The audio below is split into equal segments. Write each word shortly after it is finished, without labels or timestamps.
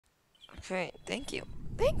Okay, thank you.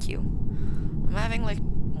 Thank you. I'm having like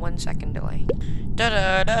 1 second delay.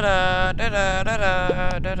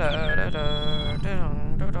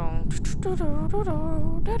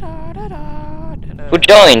 Who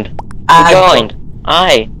joined? Who joined?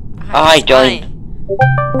 I joined.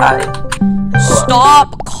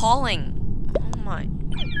 Stop calling. Oh my.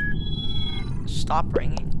 Stop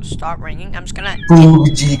ringing. Stop ringing. I'm just gonna.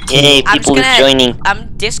 Yay, people is joining.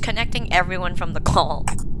 I'm disconnecting everyone from the call.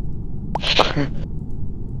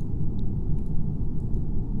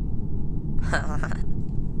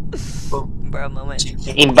 Bro, moment.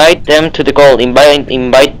 Invite them to the call.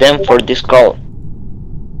 Invite them for this call.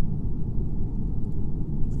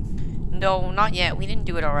 No, not yet. We didn't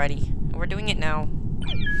do it already. We're doing it now.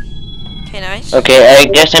 Okay, nice. Okay, I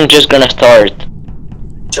guess I'm just gonna start.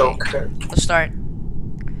 Joker. Let's start.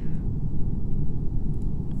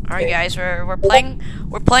 Alright guys, we're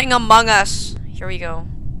playing Among Us. Here we go.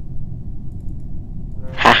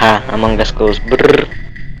 Haha, Among Us goes brrr.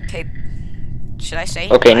 Okay. Should I say?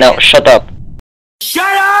 Okay, now shut up. Shut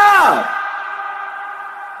up!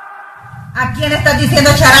 ¿A quién estás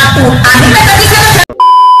diciendo shut up tú? ¿A mí me estás diciendo shut up?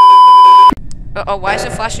 Uh-oh, why is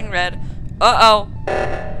it flashing red? Uh-oh.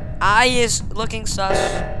 I is looking sus.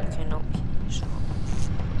 Okay, no.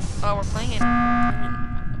 Oh, we're playing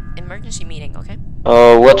an emergency meeting, okay?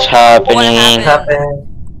 Oh, what's happening? What happened?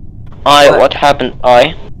 What happened?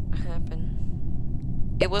 What happened?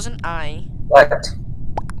 It wasn't I. What?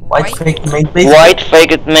 White fake mate. White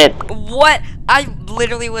fake admit. What? I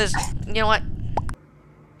literally was. You know what?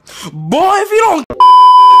 Boy, if you don't.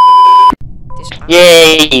 This time.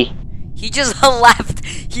 Yay! He just left.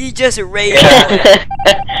 He just raged.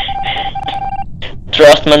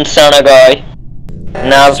 Trust Mansana guy.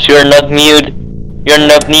 Now you're not mute. You're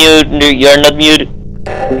not mute. You're not mute.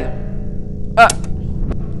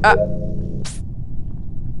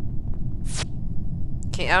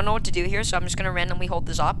 Okay, I don't know what to do here, so I'm just gonna randomly hold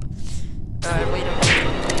this up.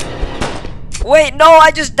 Wait, no,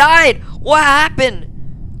 I just died. What happened?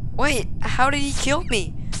 Wait, how did he kill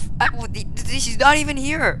me? He's not even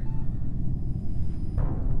here.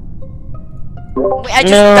 Wait, I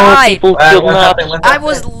just died. People killed Noob. I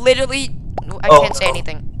was literally. I can't say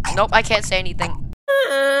anything. Nope, I can't say anything.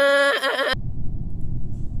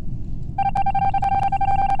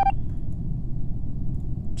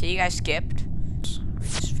 Okay, you guys skipped.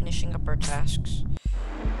 We're just finishing up our tasks.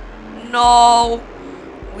 No,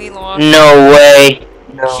 we lost. No way.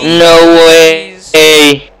 No way.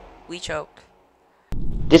 Hey. We choked.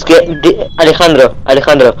 This guy, Alejandro.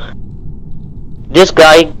 This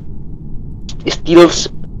guy steals.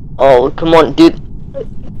 Oh, come on, dude.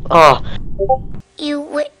 Ah.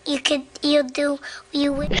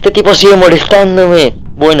 Este tipo sigue molestándome.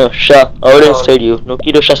 Bueno, ya, ahora en serio. No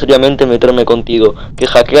quiero ya seriamente meterme contigo. Que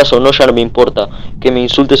hackeas o no ya no me importa. Que me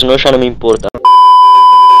insultes o no ya no me importa.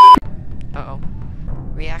 Uh-oh.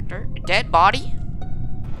 Reactor? Dead body?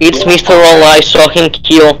 It's Mr. All. I saw him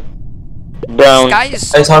kill Brown. This guy is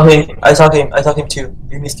so I saw him too.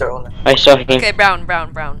 You Mr. Owner. I saw him. Okay, Brown.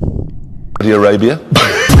 Saudi Arabia.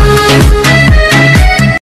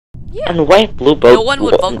 Yeah. And why blue vote? No one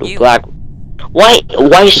would vote you. Black. Why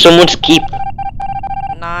someone skip?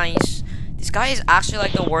 Nice. This guy is actually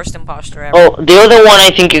like the worst imposter ever. Oh, the other one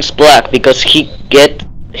I think is black because he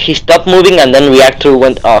stopped moving and then reactor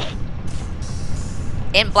went off.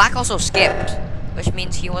 And Black also skipped, which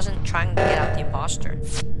means he wasn't trying to get out the imposter.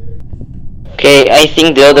 Okay, I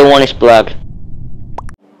think the other one is black.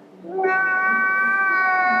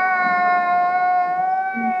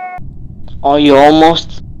 Oh, you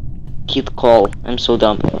almost killed call. I'm so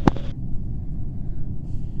dumb.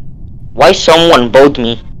 Why someone vote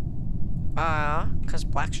me? Cause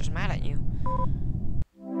Black's just mad at you.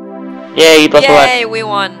 Yeah, it was black. Yay, we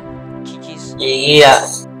won. GG's. Yeah.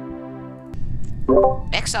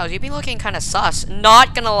 Xtyles, you've been looking kind of sus.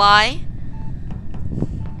 Not gonna lie.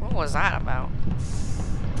 What was that about?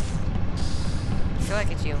 I feel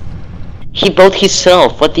like it's you. He voted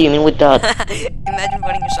himself. What do you mean with that? Imagine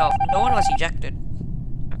voting yourself. No one was ejected.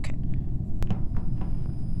 Okay.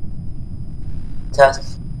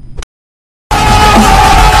 Test.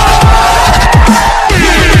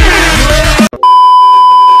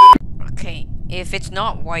 Okay, if it's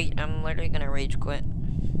not white, I'm literally gonna rage quit.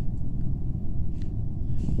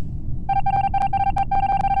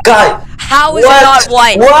 Guy. How is What? it not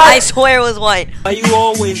white? What? I swear it was white. Are you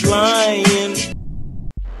always lying?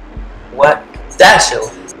 What?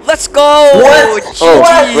 Dashiell. Let's go! What?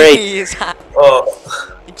 Oh, great. GG's. Oh.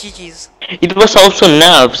 GG's. It was also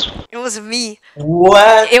Noobs. It was me.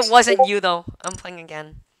 What? It wasn't you though. I'm playing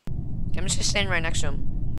again. I'm just standing right next to him.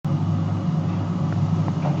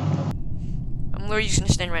 literally just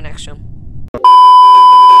gonna stand right next to him.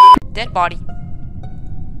 Dead body.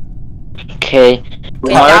 Okay.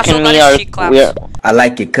 Mark Dashiell and got me his are. cheek claps. We're. I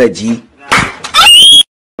like it, cut G.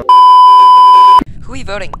 Who are you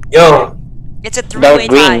voting? Yo. It's a Dark three-way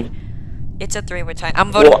tie. green. It's a three-way tie.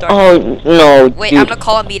 I'm voting dark green. Oh no. Wait, dude. I'm gonna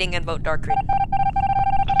call a meeting and vote dark green.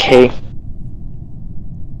 Okay.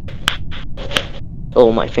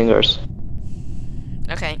 Oh my fingers.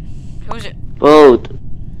 Okay. Who is it? Vote.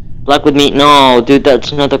 Black with me. No, dude,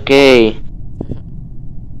 that's not okay.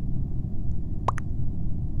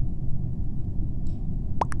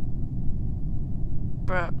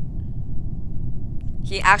 Bruh.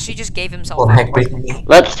 He actually just gave himself Oh, up. heck with me.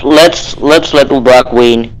 Let's let Black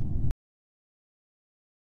win.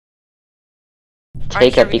 Alright,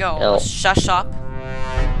 Take here a we big go. L. Let's shush up.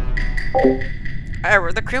 Alright,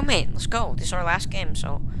 we're the crewmate. Let's go. This is our last game,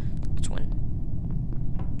 so let's win.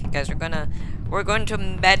 Okay, guys, we're going to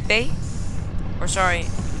med bay. Or sorry,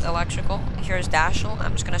 electrical. Here's Dashiell.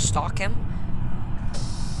 I'm just gonna stalk him.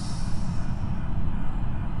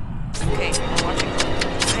 Okay, we're watching.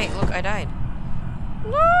 Hey, look, I died.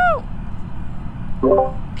 No!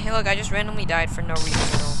 Hey, look, I just randomly died for no reason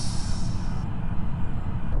at all.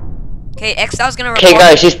 Okay, Xtyles gonna report. Okay,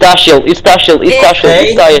 guys, it's Dashiell. It's Dashiell. It's Dashiell. Hey.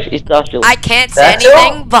 It's Dashiell. It's Dashiell. I can't say That's all?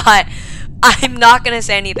 anything, but I'm not gonna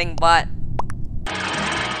say anything, but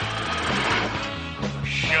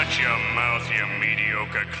Shut your mouth, you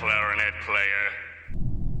mediocre clarinet player.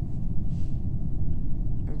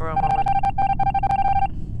 bro, moment.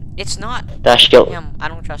 It's not Dashiell. him. I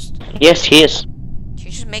don't trust. Yes, he is.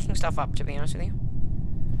 He's just making stuff up, to be honest with you.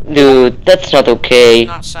 Dude, that's not okay.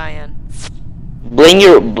 Not cyan. Blame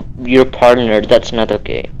your partner. That's not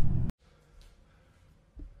okay.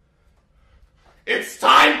 It's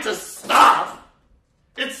time to stop!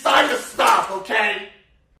 It's time to stop, okay?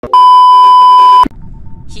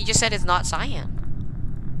 He just said it's not cyan.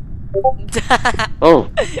 Oh,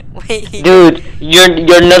 Wait, dude,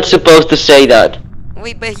 you're not supposed to say that.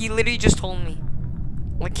 wait, but he literally just told me.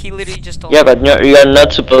 Like, he literally just told Yeah, me. but you're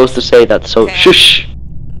not supposed to say that. So Okay. shush.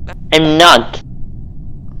 I'm not.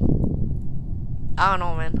 I don't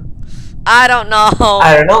know, man. I don't know.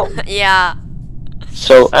 I don't know. Yeah.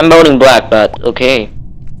 So I'm voting black, but okay.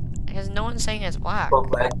 Because no one's saying it's black. Oh,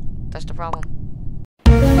 black. That's the problem.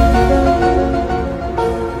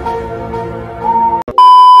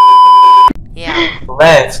 Yeah.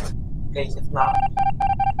 Left. Okay, it's not.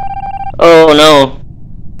 Oh no.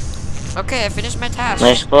 Okay, I finished my task.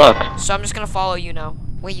 Nice block. So I'm just gonna follow you now.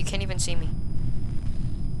 Wait, you can't even see me.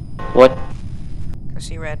 What? Go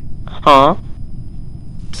see red. Huh?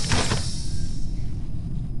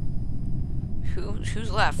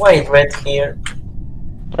 Who's left? Wait, red here.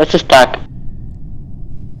 Let's stack.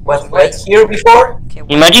 Was red here before? Okay,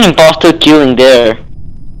 wait. Imagine imposter killing there.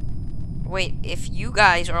 Wait, if you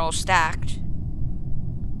guys are all stacked.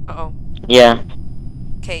 Uh-oh. Yeah.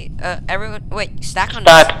 Okay, everyone, wait, stack on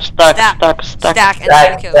Stack, this. stack, Stack, stack, stack. stack, and Stack,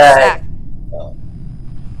 then kill. stack. Stack. Oh.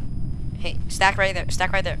 Hey, stack right there.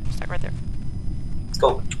 Stack right there. Stack right there. Let's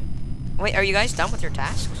go. Wait, are you guys done with your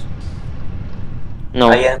tasks? No.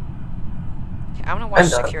 I am. Okay, I'm gonna watch I'm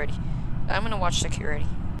done. security. I'm gonna watch security.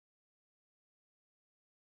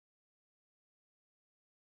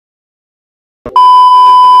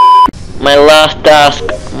 My last task.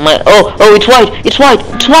 Oh, it's white. It's white.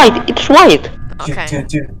 It's white. It's white. Okay.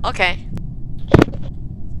 Two. Okay.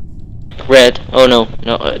 Red. Oh no,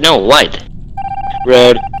 no, white.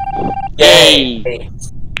 Red. Yay. Yay.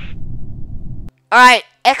 Alright,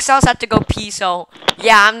 Xtyles had to go pee, so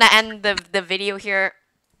yeah, I'm gonna end the video here.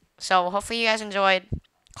 So hopefully you guys enjoyed.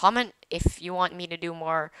 Comment if you want me to do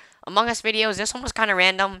more Among Us videos. This one was kind of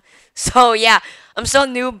random. So yeah, I'm still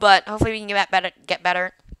new, but hopefully we can get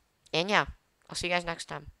better. And yeah, I'll see you guys next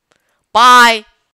time. Bye!